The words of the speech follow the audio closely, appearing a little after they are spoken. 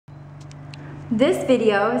This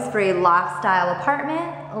video is for a loft-style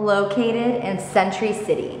apartment located in Century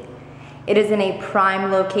City. It is in a prime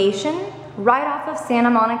location right off of Santa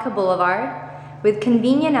Monica Boulevard with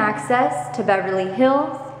convenient access to Beverly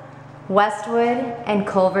Hills, Westwood, and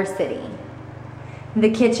Culver City.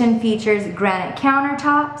 The kitchen features granite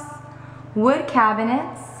countertops, wood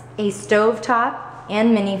cabinets, a stovetop,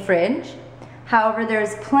 and mini fridge. However, there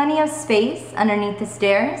is plenty of space underneath the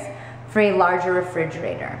stairs for a larger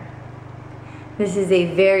refrigerator. This is a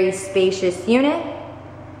very spacious unit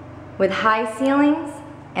with high ceilings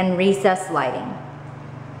and recessed lighting.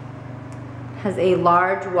 Has a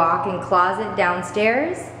large walk-in closet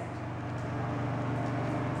downstairs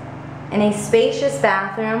and a spacious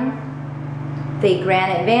bathroom with a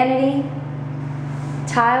granite vanity,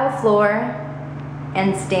 tile floor,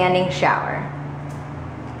 and standing shower.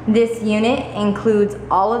 This unit includes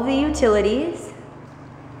all of the utilities.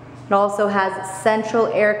 It also has central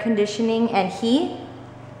air conditioning and heat,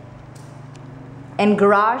 and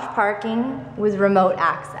garage parking with remote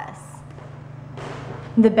access.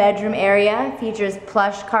 The bedroom area features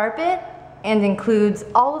plush carpet and includes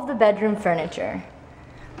all of the bedroom furniture.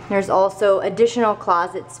 There's also additional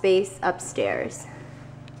closet space upstairs.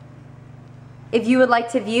 If you would like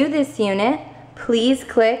to view this unit, please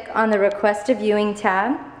click on the Request a Viewing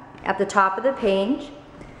tab at the top of the page.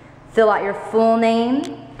 Fill out your full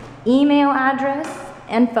name, email address,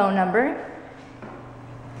 and phone number,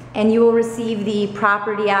 and you will receive the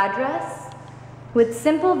property address with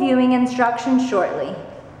simple viewing instructions shortly.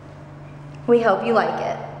 We hope you like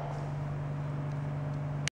it.